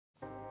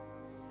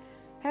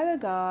Hello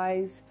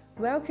guys,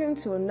 welcome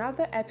to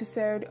another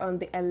episode on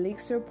the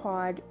Elixir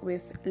Pod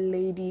with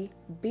Lady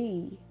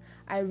B.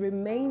 I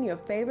remain your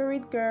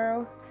favorite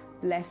girl,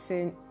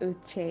 Blessing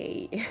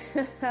Uche.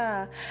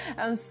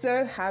 I'm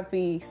so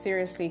happy,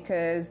 seriously,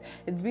 because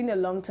it's been a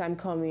long time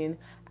coming.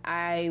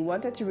 I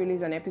wanted to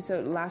release an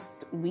episode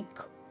last week.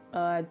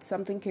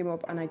 Something came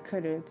up and I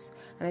couldn't.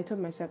 And I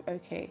told myself,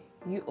 okay,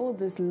 you owe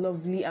these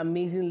lovely,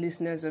 amazing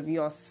listeners of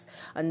yours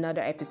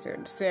another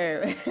episode.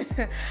 So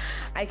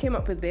I came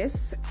up with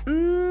this.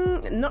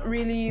 Not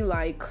really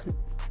like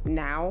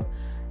now.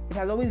 It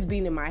has always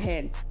been in my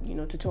head,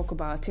 to talk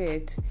about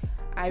it.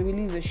 I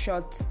released a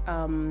short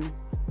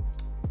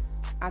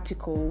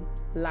article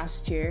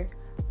last year.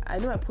 I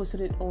know I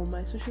posted it on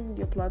my social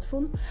media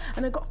platform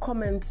and I got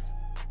comments.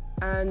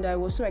 And I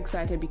was so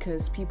excited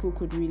because people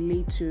could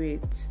relate to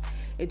it.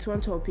 It's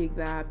one topic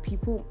that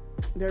people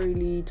don't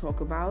really talk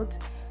about,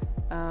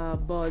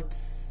 but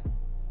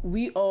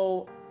we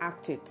all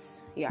act it,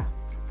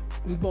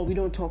 but we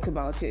don't talk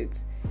about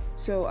it.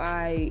 So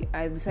I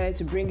decided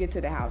to bring it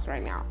to the house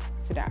right now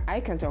so that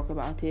I can talk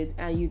about it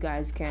and you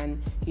guys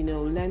can,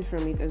 learn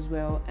from it as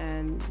well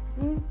and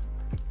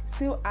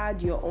still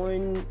add your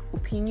own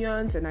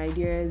opinions and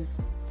ideas,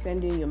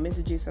 send in your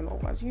messages and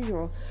all as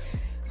usual.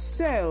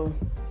 So,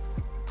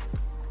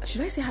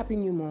 should I say Happy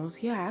New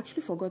Month? Yeah, I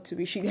actually forgot to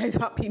wish you guys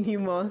Happy New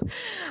Month.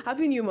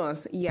 Happy New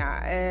Month.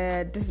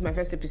 Yeah, this is my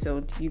first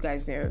episode, you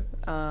guys know,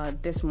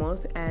 this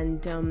month.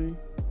 And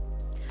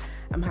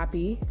I'm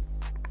happy.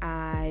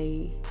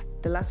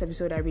 The last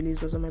episode I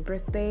released was on my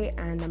birthday.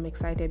 And I'm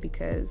excited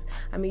because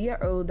I'm a year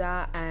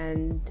older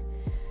and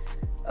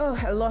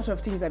a lot of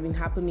things have been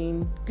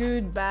happening.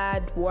 Good,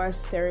 bad,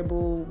 worse,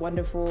 terrible,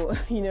 wonderful.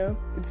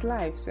 It's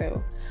life.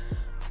 So,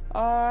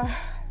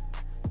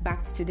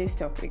 back to today's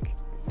topic.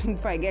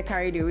 Before I get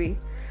carried away.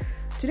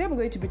 Today I'm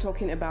going to be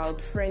talking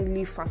about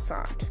friendly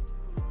facade.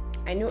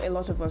 I know a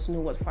lot of us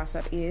know what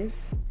facade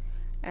is.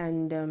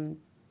 And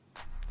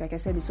like I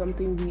said, it's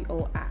something we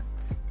all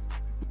act.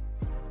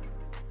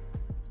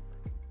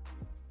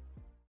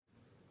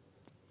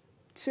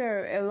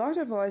 So a lot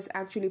of us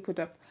actually put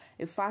up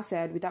a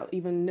facade without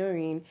even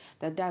knowing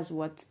that that's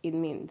what it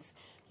means.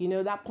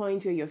 That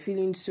point where you're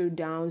feeling so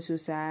down, so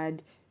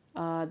sad,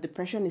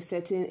 depression is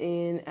setting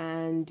in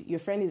and your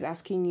friend is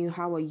asking you,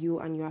 how are you?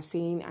 And you are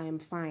saying, I am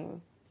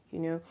fine,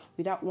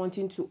 without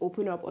wanting to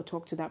open up or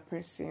talk to that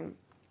person.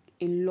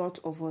 A lot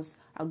of us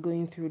are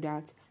going through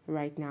that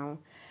right now.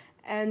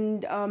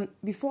 And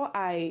before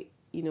I,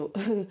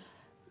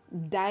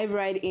 dive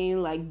right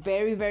in, like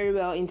very, very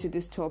well into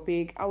this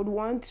topic, I would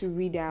want to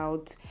read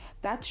out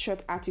that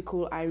short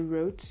article I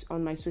wrote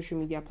on my social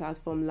media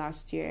platform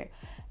last year.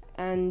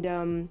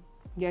 And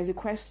there's a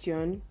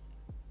question.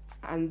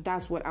 And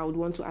that's what I would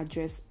want to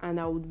address. And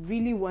I would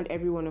really want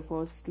every one of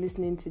us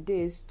listening to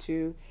this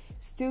to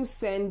still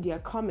send their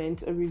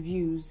comments or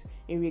reviews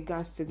in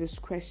regards to this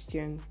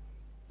question.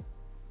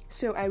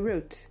 So I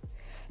wrote,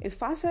 a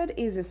facade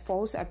is a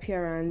false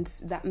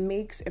appearance that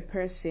makes a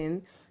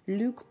person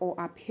look or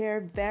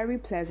appear very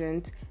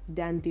pleasant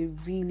than they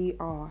really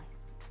are.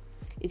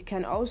 It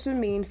can also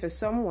mean for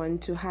someone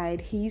to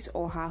hide his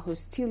or her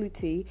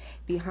hostility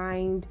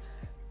behind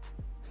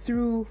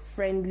through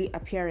friendly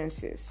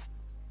appearances.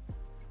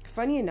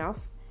 Funny enough,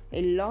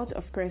 a lot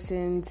of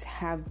persons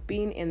have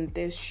been in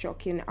this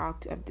shocking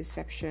act of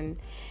deception,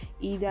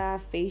 either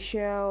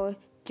facial,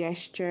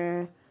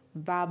 gesture,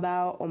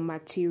 verbal, or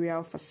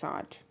material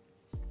facade.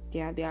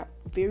 Yeah, there are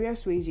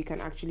various ways you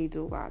can actually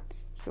do that.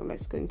 So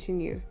let's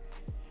continue.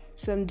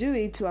 Some do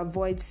it to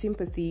avoid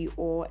sympathy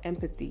or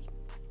empathy,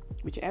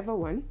 whichever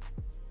one.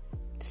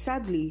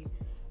 Sadly,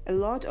 a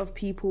lot of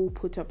people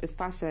put up a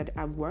facade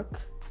at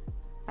work,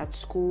 at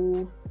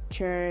school,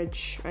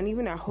 church, and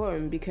even at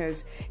home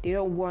because they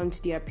don't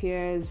want their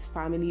peers,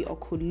 family, or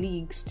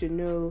colleagues to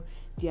know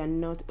they are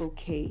not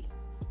okay,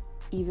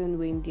 even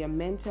when their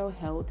mental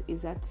health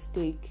is at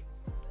stake.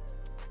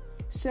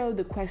 So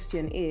the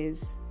question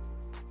is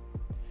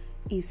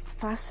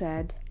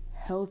facade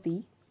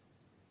healthy?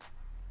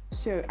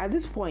 So at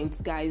this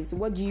point, guys,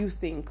 what do you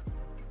think?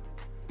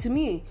 To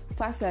me,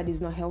 facade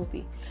is not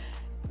healthy.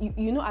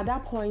 At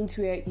that point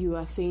where you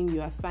are saying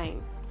you are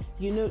fine,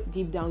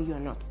 deep down you are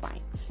not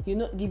fine.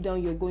 Deep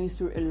down you're going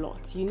through a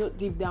lot.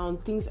 Deep down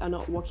things are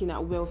not working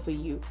out well for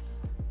you.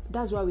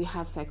 That's why we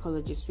have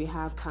psychologists, we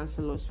have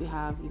counselors, we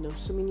have,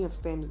 so many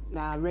of them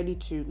that are ready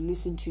to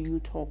listen to you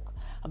talk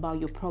about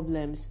your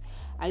problems.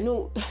 I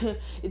know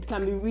it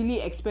can be really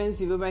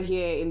expensive over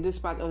here in this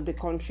part of the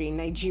country, in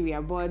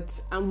Nigeria,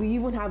 and we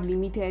even have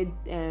limited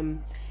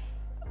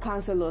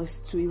counselors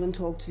to even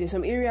talk to. There's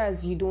some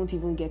areas you don't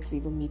even get to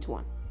even meet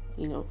one.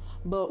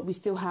 But we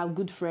still have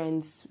good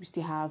friends, we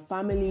still have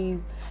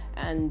families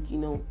and,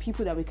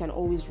 people that we can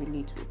always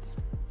relate with.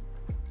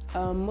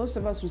 Most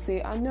of us will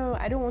say, no,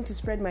 I don't want to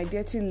spread my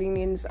dirty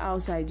linens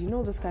outside,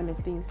 those kind of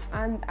things.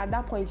 And at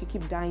that point, you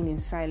keep dying in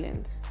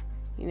silence,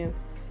 You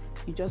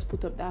just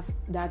put up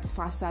that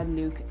facade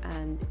look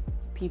and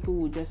people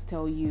will just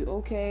tell you,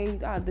 okay,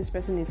 this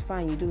person is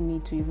fine. You don't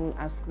need to even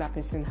ask that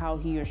person how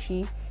he or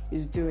she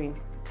is doing.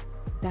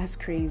 That's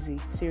crazy,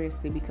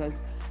 seriously,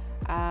 because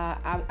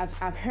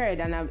I've heard,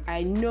 and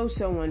I know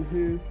someone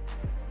who,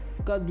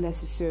 God bless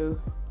his soul,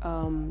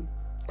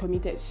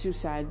 committed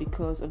suicide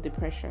because of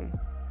depression.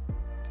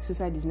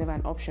 Suicide is never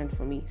an option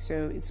for me.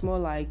 So it's more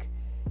like,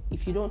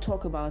 if you don't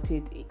talk about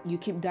it, you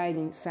keep dying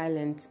in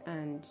silence,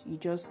 and you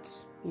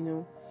just,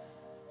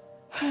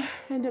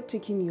 end up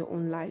taking your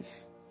own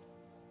life.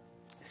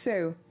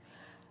 So,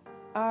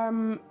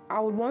 I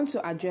would want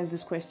to address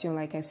this question,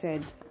 like I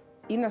said,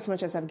 in as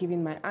much as I've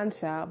given my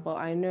answer, but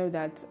I know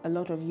that a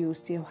lot of you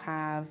still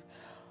have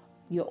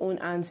your own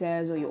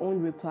answers or your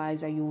own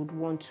replies that you would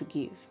want to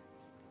give.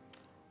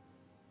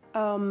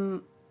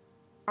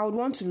 I would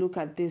want to look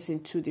at this in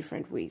two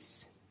different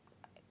ways.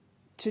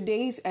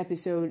 Today's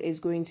episode is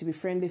going to be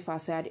friendly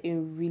facade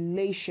in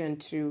relation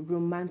to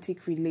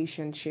romantic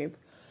relationship.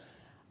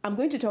 I'm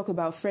going to talk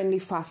about friendly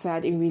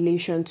facade in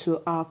relation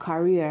to our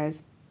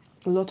careers.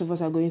 A lot of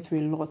us are going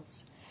through a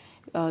lot,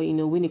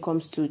 when it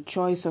comes to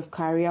choice of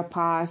career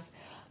path,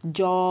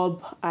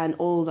 job, and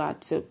all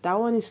that. So that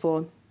one is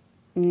for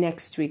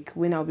next week,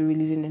 when I'll be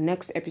releasing the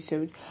next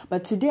episode.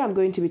 But today I'm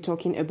going to be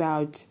talking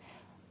about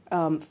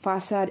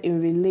facade in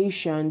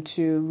relation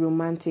to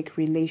romantic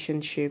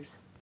relationships.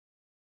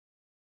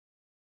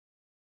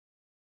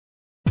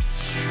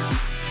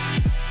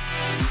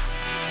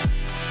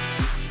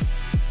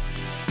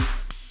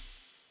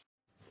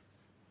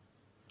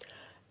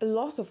 A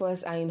lot of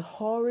us are in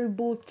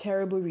horrible,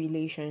 terrible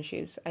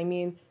relationships. I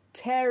mean,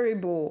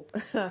 terrible.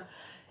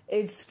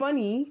 It's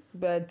funny,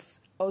 but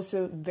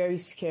also very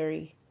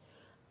scary.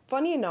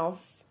 Funny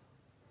enough,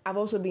 I've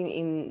also been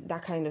in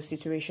that kind of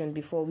situation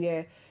before,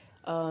 where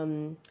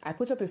I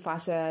put up a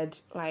facade,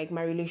 like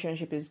my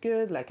relationship is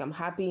good, like I'm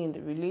happy in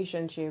the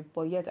relationship,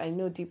 but yet I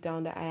know deep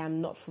down that I am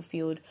not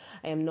fulfilled,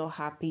 I am not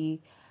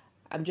happy.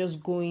 I'm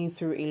just going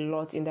through a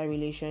lot in that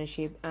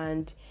relationship,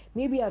 and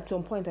maybe at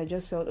some point I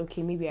just felt,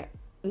 okay, maybe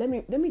let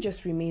me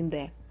just remain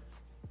there.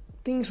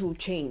 Things will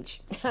change.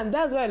 And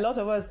that's why a lot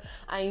of us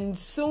are in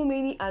so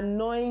many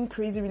annoying,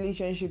 crazy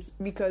relationships,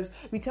 because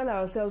we tell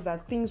ourselves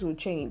that things will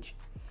change.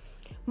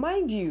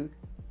 Mind you,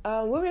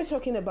 when we're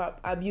talking about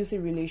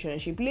abusive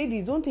relationship,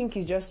 ladies, don't think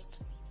it's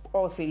just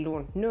us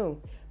alone. No,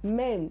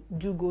 men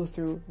do go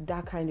through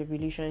that kind of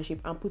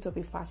relationship and put up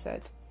a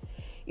facade.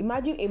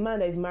 Imagine a man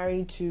that is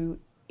married to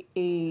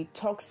a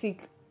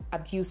toxic,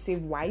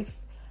 abusive wife,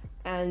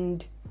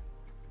 and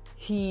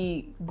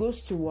he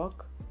goes to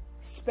work,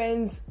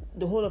 spends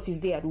the whole of his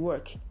day at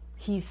work.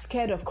 He's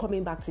scared of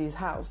coming back to his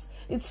house.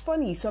 It's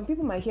funny, some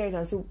people might hear it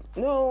and say,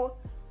 no,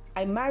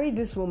 I married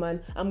this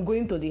woman, I'm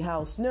going to the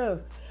house.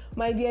 No,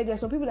 my dear, there are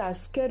some people that are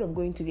scared of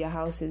going to their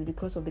houses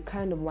because of the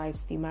kind of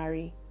wives they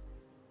marry.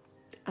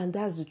 And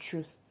that's the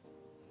truth.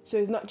 So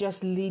it's not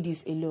just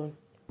ladies alone.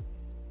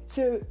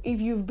 So if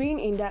you've been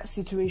in that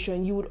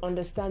situation, you would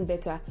understand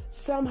better.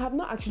 Some have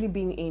not actually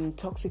been in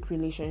toxic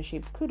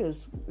relationship.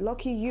 Kudos,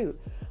 lucky you.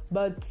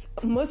 But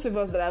most of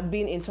us that have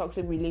been in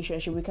toxic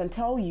relationship, we can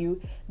tell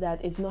you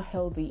that it's not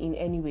healthy in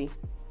any way.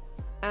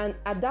 And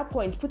at that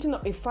point, putting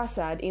up a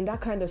facade in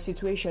that kind of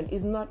situation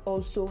is not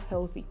also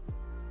healthy.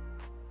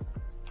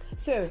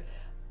 So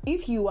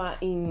if you are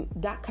in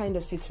that kind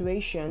of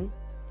situation,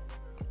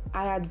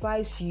 I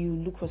advise you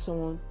look for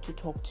someone to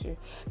talk to,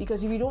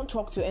 because if you don't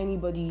talk to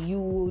anybody, you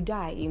will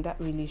die in that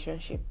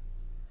relationship.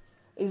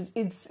 It's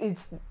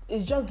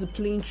just the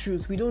plain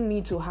truth. We don't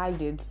need to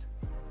hide it.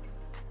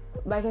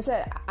 Like I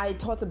said, I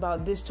thought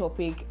about this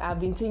topic. I've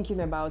been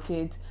thinking about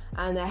it,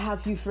 and I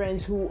have few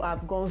friends who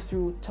have gone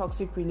through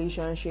toxic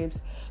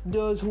relationships,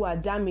 those who are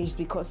damaged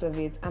because of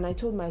it. And I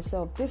told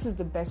myself, this is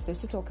the best place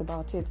to talk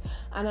about it.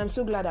 And I'm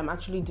so glad I'm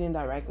actually doing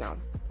that right now.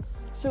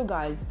 So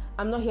guys,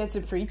 I'm not here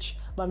to preach,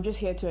 but I'm just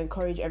here to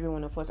encourage every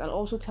one of us, and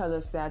also tell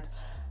us that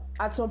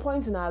at some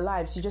point in our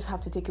lives, you just have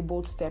to take a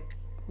bold step.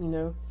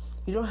 You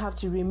don't have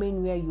to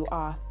remain where you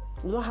are.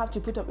 You don't have to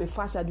put up a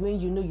facade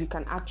when you know you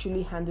can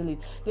actually handle it.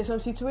 There's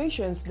some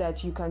situations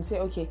that you can say,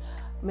 okay,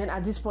 man,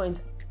 at this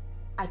point,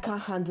 I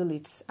can't handle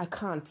it. I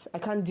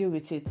can't deal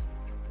with it.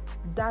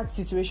 That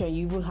situation,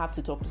 you even have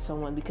to talk to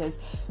someone, because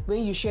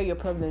when you share your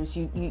problems,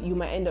 you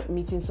might end up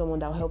meeting someone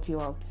that will help you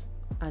out,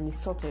 and it's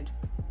sorted.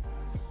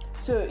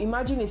 So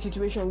imagine a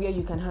situation where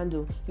you can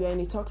handle. You're in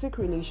a toxic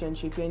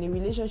relationship. You're in a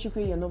relationship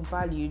where you're not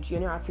valued.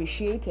 You're not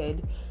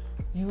appreciated.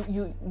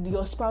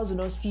 Your spouse will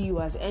not see you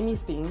as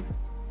anything,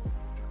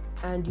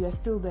 and you are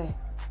still there.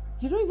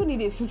 You don't even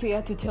need a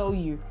soothsayer to tell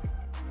you.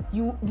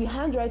 The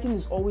handwriting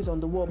is always on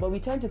the wall, but we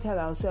tend to tell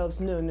ourselves,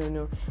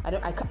 no.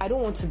 I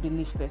don't want to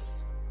believe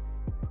this.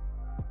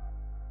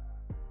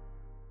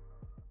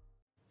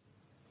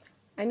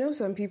 I know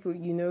some people,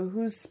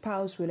 whose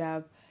spouse would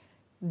have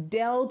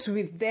dealt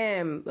with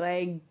them,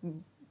 like,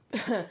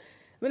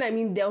 when I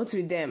mean dealt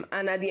with them,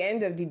 and at the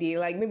end of the day,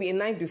 like maybe a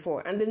night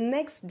before, and the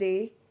next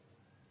day,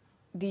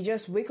 they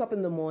just wake up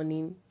in the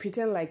morning,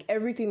 pretend like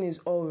everything is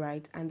all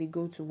right, and they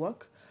go to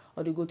work,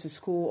 or they go to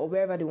school, or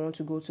wherever they want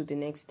to go to the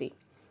next day.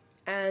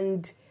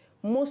 And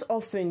most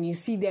often, you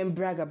see them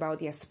brag about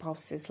their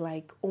spouses,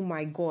 like, oh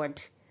my God.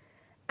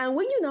 And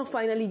when you now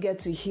finally get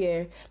to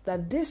hear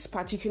that this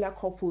particular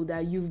couple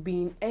that you've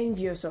been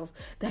envious of,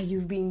 that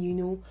you've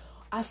been,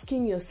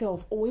 asking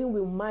yourself, oh, when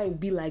will mine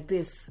be like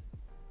this?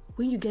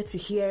 When you get to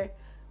hear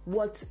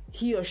what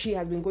he or she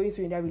has been going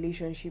through in that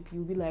relationship,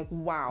 you'll be like,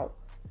 wow.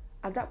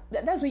 And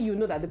that's when you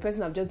know that the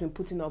person have just been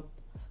putting up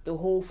the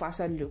whole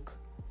facade look.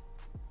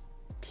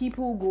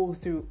 People go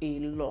through a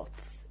lot.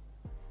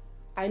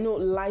 I know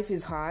life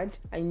is hard.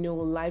 I know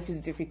life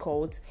is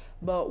difficult,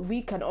 but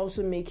we can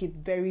also make it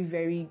very,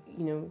 very,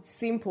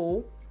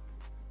 simple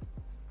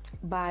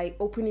by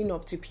opening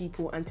up to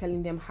people and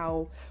telling them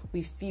how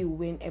we feel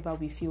whenever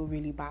we feel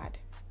really bad.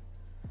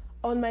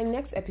 On my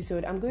next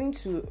episode, I'm going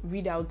to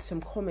read out some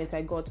comments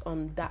I got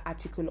on that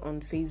article on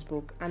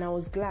Facebook, and I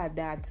was glad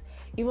that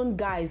even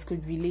guys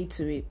could relate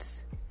to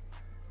it.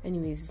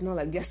 Anyways, it's not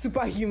like they're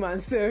superhuman,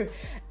 so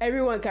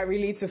everyone can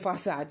relate to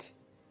facade,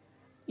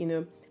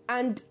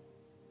 And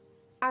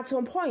at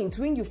some point,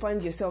 when you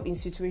find yourself in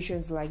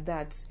situations like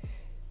that,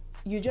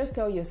 you just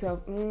tell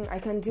yourself, I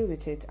can deal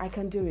with it. I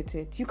can deal with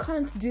it. You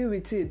can't deal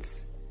with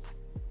it.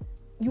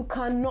 You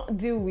cannot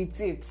deal with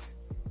it.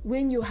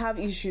 When you have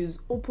issues,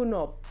 open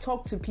up,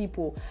 talk to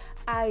people.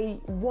 I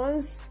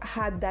once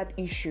had that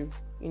issue,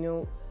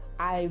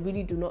 I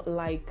really do not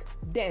like,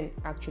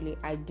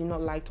 I did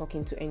not like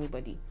talking to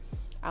anybody.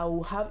 I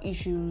will have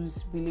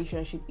issues,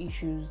 relationship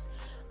issues,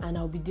 and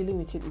I'll be dealing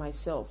with it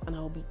myself, and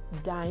I'll be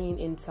dying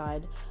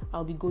inside.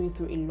 I'll be going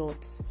through a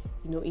lot,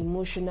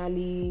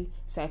 emotionally,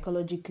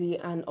 psychologically,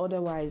 and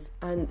otherwise.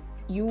 And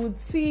you would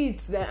see it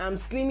that I'm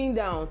slimming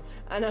down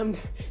and I'm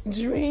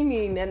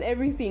draining and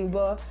everything,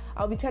 but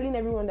I'll be telling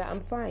everyone that I'm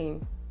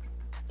fine.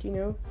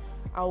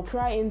 I'll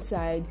cry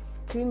inside,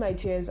 clean my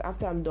tears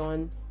after I'm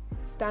done,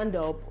 stand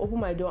up, open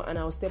my door, and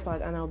I'll step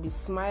out and I'll be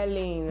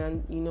smiling,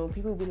 and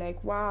people will be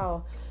like,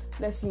 wow,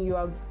 listen, you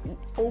are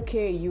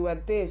okay, you are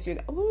this,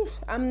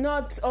 I'm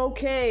not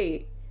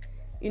okay.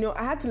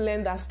 I had to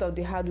learn that stuff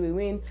the hard way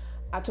when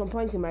at some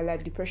point in my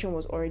life depression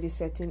was already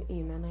setting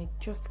in, and I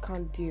just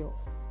can't deal.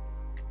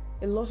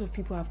 A lot of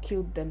people have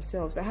killed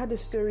themselves. I had a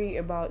story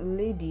about a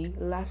lady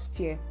last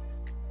year.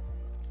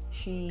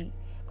 She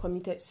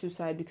committed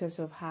suicide because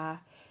of her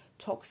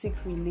toxic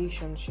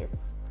relationship.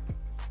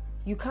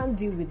 You can't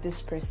deal with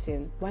this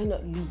person. Why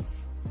not leave?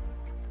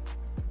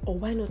 Or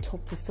why not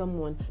talk to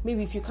someone?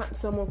 Maybe if you can't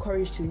summon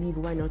courage to leave,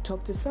 why not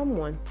talk to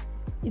someone?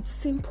 It's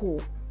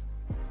simple.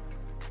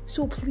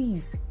 So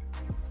please,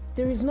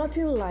 there is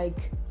nothing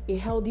like a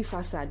healthy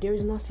facade. There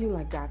is nothing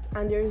like that.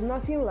 And there is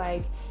nothing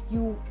like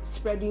you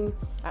spreading,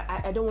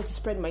 I don't want to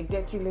spread my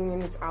dirty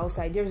linens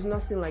outside. There is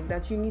nothing like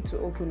that. You need to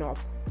open up.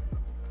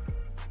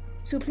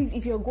 So please,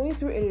 if you're going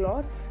through a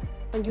lot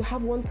and you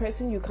have one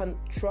person you can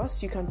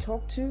trust, you can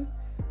talk to,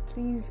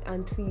 please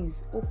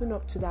open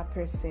up to that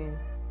person.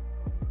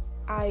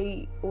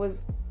 I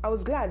was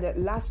glad that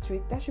last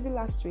week,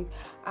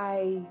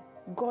 I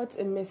got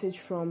a message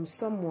from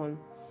someone.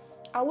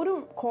 I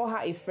wouldn't call her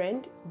a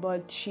friend,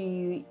 but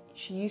she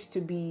used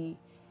to be,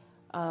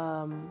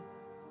 I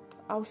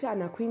would say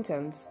an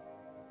acquaintance.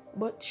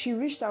 But she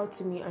reached out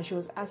to me and she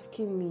was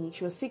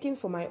seeking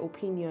for my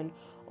opinion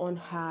on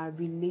her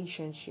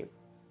relationship.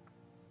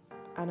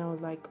 And I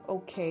was like,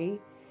 okay,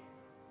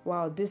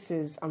 wow, this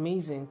is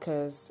amazing,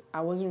 because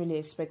I wasn't really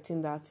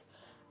expecting that.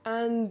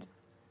 And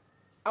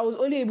I was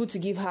only able to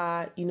give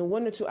her,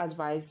 one or two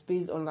advice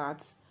based on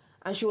that.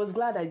 And she was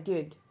glad I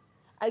did.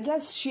 I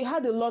guess she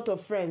had a lot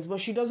of friends, but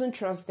she doesn't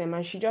trust them.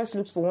 And she just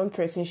looks for one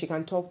person she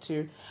can talk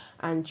to.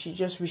 And she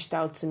just reached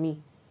out to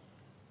me.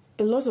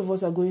 A lot of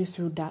us are going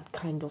through that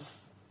kind of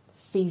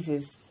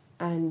phases.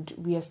 And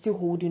we are still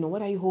holding on.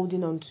 What are you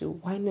holding on to?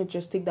 Why not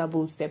just take that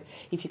bold step?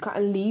 If you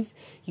can't leave,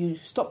 you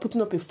stop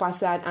putting up a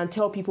facade and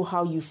tell people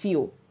how you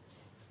feel.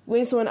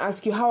 When someone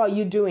asks you, how are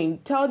you doing?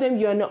 Tell them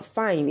you are not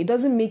fine. It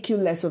doesn't make you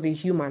less of a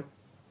human.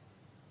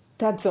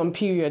 That's on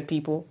period,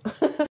 people.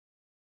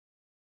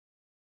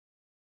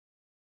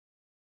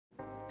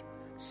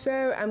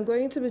 So I'm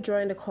going to be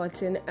drawing the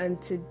curtain on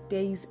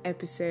today's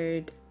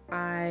episode.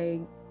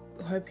 I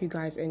hope you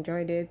guys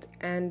enjoyed it,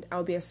 and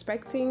I'll be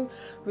expecting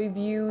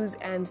reviews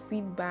and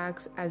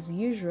feedbacks as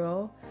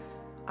usual.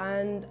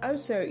 And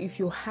also, if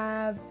you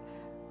have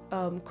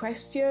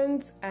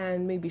questions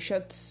and maybe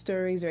short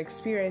stories or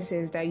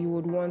experiences that you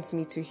would want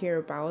me to hear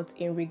about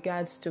in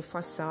regards to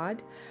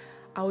facade,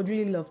 I would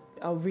really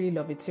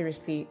love it,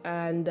 seriously.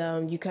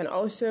 And you can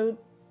also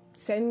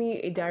send me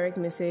a direct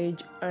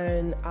message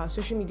on our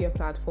social media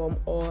platform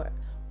or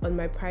on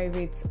my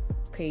private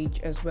page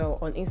as well,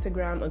 on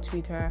Instagram, on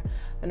Twitter,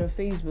 and on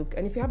Facebook.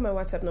 And if you have my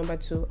WhatsApp number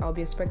too, I'll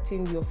be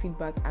expecting your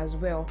feedback as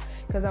well,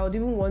 because I would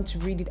even want to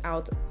read it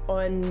out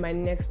on my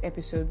next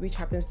episode, which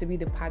happens to be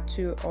the part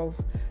 2 of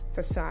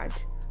Facade.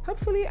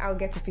 Hopefully I'll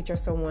get to feature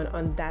someone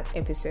on that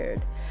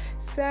episode.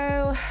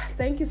 So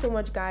thank you so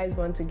much, guys,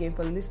 once again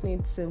for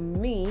listening to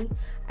me.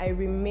 I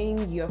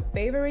remain your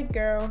favorite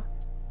girl,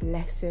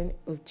 Blessing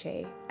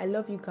Uche. I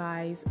love you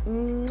guys.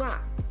 Mwah.